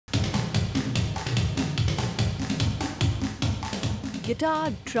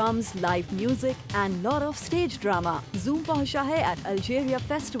Guitar, drums, live music and lot of stage drama. Zoom पहुंचा है at Algeria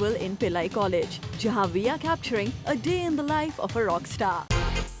Festival in Pillai College, जहां we are capturing a day in the life of a rock star.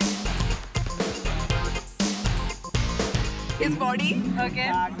 His body, okay.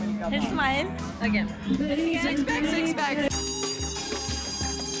 His smile, again. Six pack, six pack.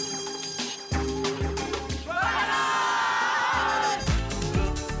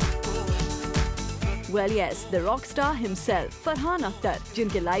 Well, yes, the rock star himself, Farhan Akhtar,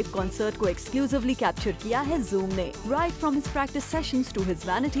 जिनके live concert को exclusively capture किया है Zoom ने. Right from his practice sessions to his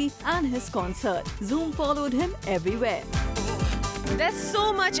vanity and his concert, Zoom followed him everywhere. There's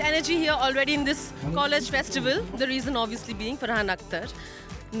so much energy here already in this college festival. The reason obviously being Farhan Akhtar.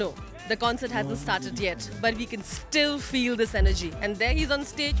 No, the concert hasn't started yet, but we can still feel this energy. And there he's on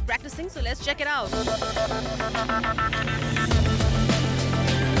stage practicing, so let's check it out.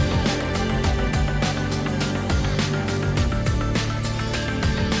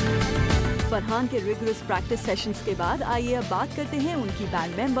 Farhan के rigorous practice sessions के बाद आइए अब बात करते हैं उनकी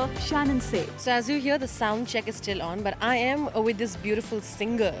band member Shannon से. So as you hear, the sound check is still on, but I am with this beautiful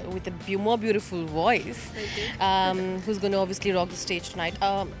singer with a more beautiful voice, who's going to obviously rock the stage tonight.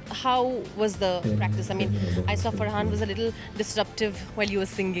 How was the practice? I mean, I saw Farhan was a little disruptive while you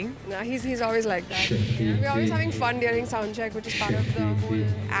were singing. No, he's always like that. We're always having fun during sound check, which is part of the whole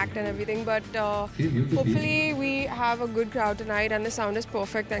act and everything. But hopefully we have a good crowd tonight, and the sound is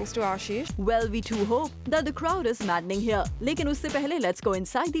perfect thanks to Ashish. Well, we too hope that the crowd is maddening here. लेकिन उससे पहले let's go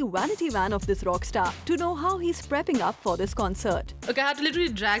inside the vanity van of this rock star to know how he's prepping up for this concert. Okay, I had to literally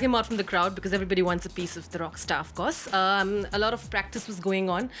drag him out from the crowd because everybody wants a piece of the rock star, of course. A lot of practice was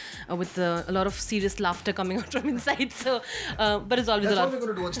going on with a lot of serious laughter coming out from inside. So, but it's always That's a lot. what we're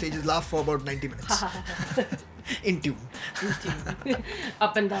going to do on stage is laugh for about 90 minutes. In tune.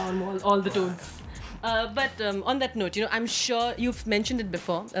 Up and down, all the tones. But on that note, you know, I'm sure you've mentioned it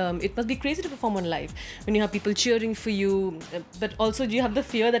before. It must be crazy to perform on live when you have people cheering for you. But also, do you have the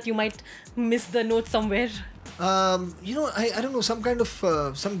fear that you might miss the note somewhere? You know, I don't know, some kind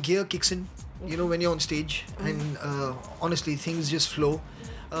of, some gear kicks in, you know, when you're on stage. And honestly, things just flow.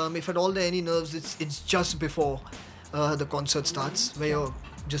 If at all there are any nerves, it's just before the concert starts, where you're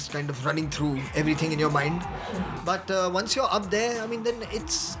just kind of running through everything in your mind. But once you're up there, I mean, then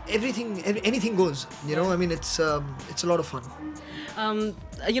it's anything goes, you know. I mean, it's a lot of fun.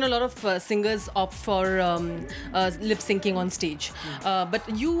 You know, a lot of singers opt for lip syncing on stage. But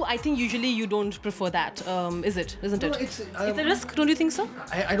I think usually you don't prefer that, isn't it? No, it's a risk, don't you think so?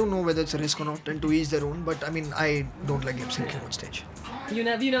 I don't know whether it's a risk or not, and to each their own, but I mean, I don't like lip syncing on stage. You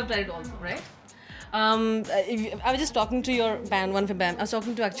never tried it also, right? I was just talking to your band, one of your band. I was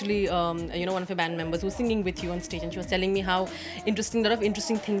talking to actually, you know, one of your band members who was singing with you on stage, and she was telling me how a lot of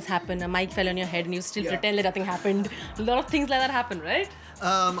interesting things happen. A mic fell on your head, and you still pretend that nothing happened. A lot of things like that happen, right?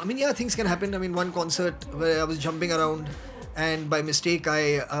 I mean, yeah, things can happen. I mean, one concert where I was jumping around, and by mistake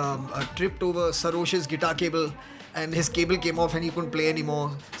I tripped over Sarosh's guitar cable. And his cable came off and he couldn't play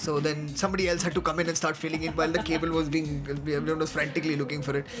anymore. So then somebody else had to come in and start filling it while the cable was everyone was frantically looking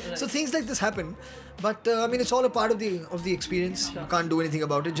for it. Right. So things like this happen. But I mean, it's all a part of the experience. Sure. You can't do anything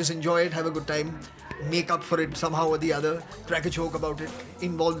about it. Just enjoy it, have a good time, make up for it somehow or the other, crack a joke about it,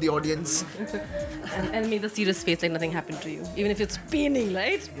 involve the audience. and make the serious face like nothing happened to you. Even if it's paining,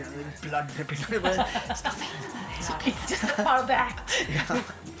 right? Yeah, blood dripping. It's nothing. It's okay, it's just a part of the act. Yeah,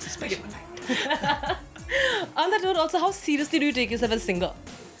 it's a special night. On that note, also, how seriously do you take yourself as a singer?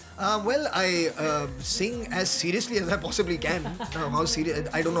 Well, I sing as seriously as I possibly can. How serious?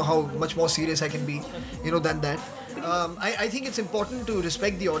 I don't know how much more serious I can be, you know, than that. I think it's important to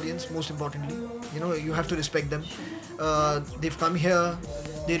respect the audience. Most importantly, you know, you have to respect them. They've come here.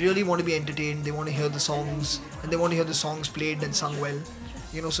 They really want to be entertained. They want to hear the songs, and they want to hear the songs played and sung well.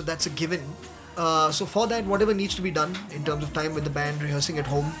 You know, so that's a given. So for that, whatever needs to be done in terms of time with the band, rehearsing at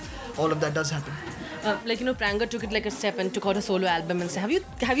home, all of that does happen. Like, you know, Pranga took it like a step and took out a solo album and say, have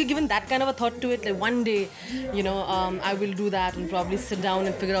you given that kind of a thought to it? Like one day, you know, I will do that and probably sit down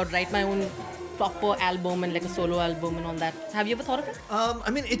and figure out, write my own proper album and like a solo album and all that. Have you ever thought of it?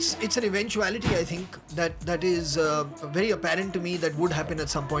 I mean, it's an eventuality, I think, that is very apparent to me that would happen at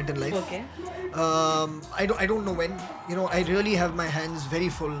some point in life. Okay. I don't know when. You know, I really have my hands very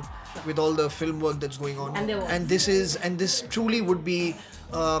full with all the film work that's going on. And this truly would be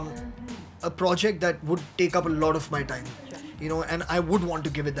a project that would take up a lot of my time, you know, and I would want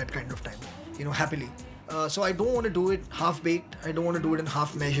to give it that kind of time, you know, happily. So I don't want to do it half-baked. I don't want to do it in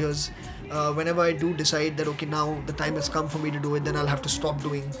half measures. Whenever I do decide that, okay, now the time has come for me to do it, then I'll have to stop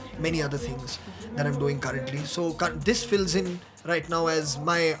doing many other things that I'm doing currently. So this fills in right now as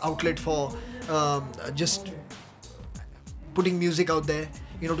my outlet for just putting music out there,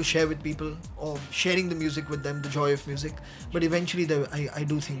 to share with people, or sharing the music with them, the joy of music. But eventually, I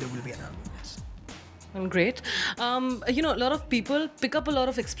do think there will be an album. Yes. Great. A lot of people pick up a lot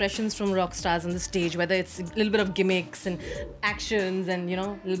of expressions from rock stars on the stage, whether it's a little bit of gimmicks and actions and,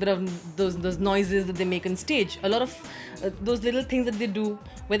 a little bit of those noises that they make on stage. A lot of those little things that they do,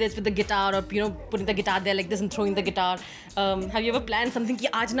 whether it's with the guitar or, putting the guitar there like this and throwing the guitar. Have you ever planned something, ki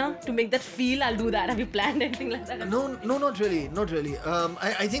aaj na, to make that feel, I'll do that? Have you planned anything like that? No, not really. Not really.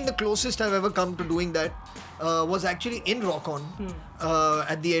 I think the closest I've ever come to doing that was actually in Rock On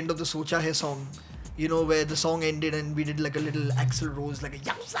at the end of the Socha Hai song. Where the song ended and we did like a little Axl Rose, like a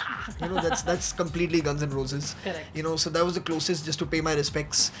yapsa. That's completely Guns N' Roses. Correct. So that was the closest, just to pay my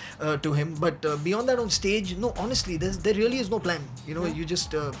respects to him. But beyond that, on stage, no, honestly, there really is no plan. You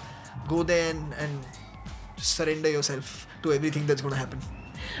just go there and surrender yourself to everything that's going to happen.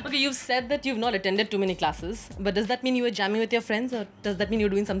 Okay, you've said that you've not attended too many classes, but does that mean you were jamming with your friends, or does that mean you're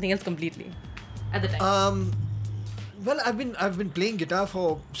doing something else completely at the time? Well, I've been playing guitar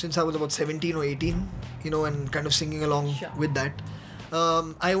since I was about 17 or 18, and kind of singing along with that.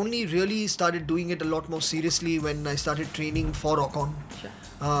 I only really started doing it a lot more seriously when I started training for Rock On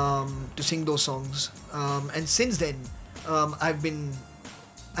to sing those songs. And since then, I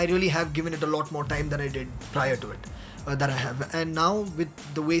really have given it a lot more time than I did prior to it, that I have. And now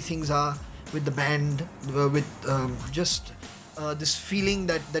with the way things are, with the band, with just... this feeling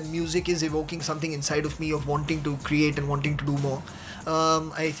that music is evoking something inside of me of wanting to create and wanting to do more.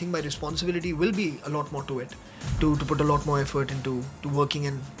 I think my responsibility will be a lot more to it, to put a lot more effort into working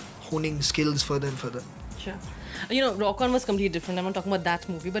and honing skills further and further. Sure. Rock On was completely different. I'm not talking about that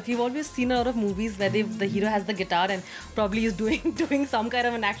movie, but we've always seen a lot of movies where the hero has the guitar and probably is doing some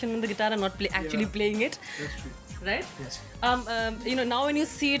kind of an action on the guitar and not actually playing it. That's true. Right? Yes. Now when you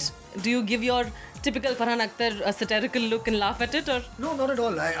see it, do you give your typical Farhan Akhtar a satirical look and laugh at it, or? No, not at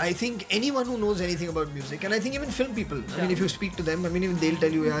all. I think anyone who knows anything about music, and I think even film people, I mean, if you speak to them, I mean, even they'll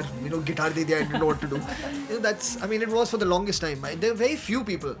tell you, guitar de diya, I don't know what to do. It was for the longest time. There are very few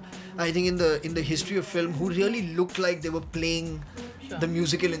people, I think, in the history of film who really looked like they were playing the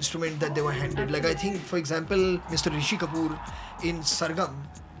musical instrument that they were handed. Like, I think, for example, Mr. Rishi Kapoor in Sargam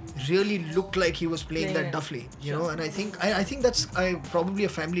really looked like he was playing that duffly, and I think that's probably a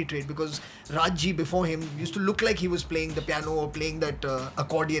family trait, because Rajji before him used to look like he was playing the piano or playing that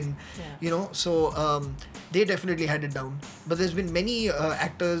accordion, so they definitely had it down. But there's been many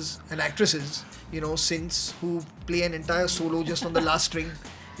actors and actresses, since, who play an entire solo just on the last string,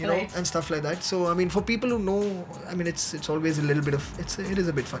 right. and stuff like that. So I mean, for people who know, I mean, it's always a little bit of it is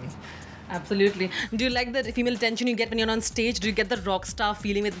a bit funny. Absolutely. Do you like the female tension you get when you're on stage? Do you get the rock star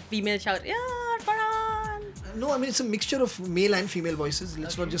feeling with female shout, yeah, Farhan? No, I mean, it's a mixture of male and female voices.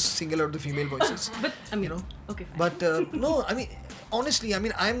 Let's not just single out the female voices. But I mean, okay. Fine. But no, I mean, honestly, I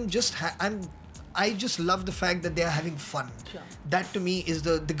mean, I just love the fact that they are having fun. Sure. That to me is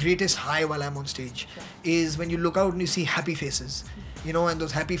the greatest high while I'm on stage. Sure. Is when you look out and you see happy faces, and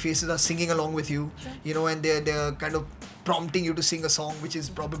those happy faces are singing along with you, and they're kind of prompting you to sing a song which is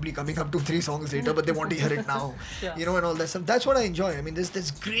probably coming up 2-3 songs later, but they want to hear it now, and all that stuff. That's what I enjoy. I mean, there's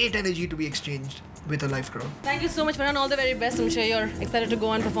great energy to be exchanged with a live crowd. Thank you so much, Farhan. All the very best. I'm sure you're excited to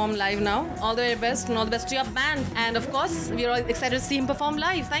go and perform live now. All the very best, and all the best to your band. And of course, we're all excited to see him perform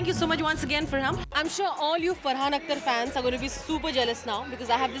live. Thank you so much once again, Farhan. I'm sure all you Farhan Akhtar fans are going to be super jealous now, because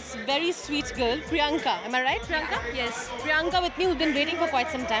I have this very sweet girl, Priyanka. Am I right, Priyanka? Yes. Priyanka with me, who's been waiting for quite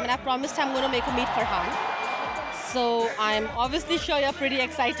some time, and I promised I'm going to make her meet Farhan. So I'm obviously sure you're pretty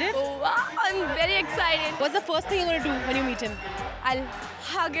excited. Oh, wow, I'm very excited. What's the first thing you're going to do when you meet him? I'll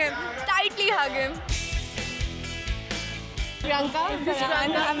hug him, tightly hug him. Priyanka,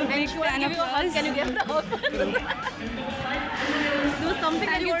 I'm a big fan of yours. Can you give the hug? There was something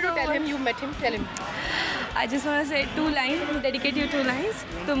that you wanted to tell him. You met him. Tell him. I just want to say 2 lines, dedicate you 2 lines.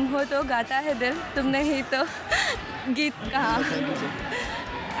 तुम हो तो गाता है दिल, तुम नहीं तो गीत कहाँ.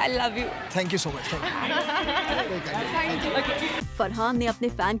 I love you. Thank you so much. Thank you. Farhan ने अपने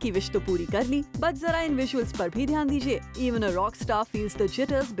फैन की विश तो पूरी कर ली, बट जरा इन विजुअल्स पर भी ध्यान दीजिए. Even a rock star feels the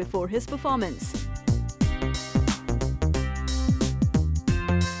jitters before his performance.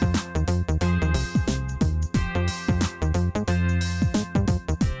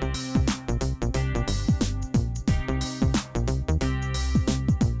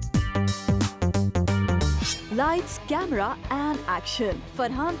 Lights, camera and action.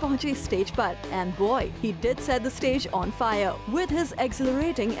 Farhan पहुंचे स्टेज पर and boy, he did set the stage on fire with his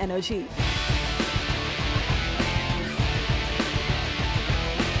exhilarating energy.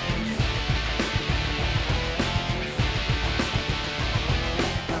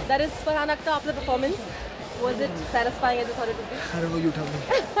 That is Farhan Akhtar after the performance. Was it satisfying as you thought it would be? I don't know, you tell me.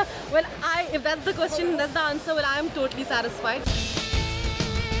 Well, if that's the question, that's the answer. Well, I am totally satisfied.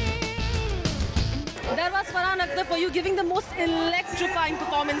 That was Farhan Akhtar for you giving the most electrifying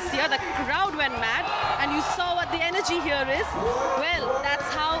performance here. The crowd went mad and you saw what the energy here is. Well,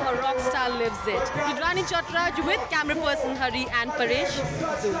 that's how a rock star lives it. Rudrani Chatraj with camera person Hari and Paresh.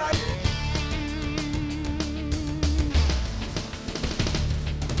 Zoom.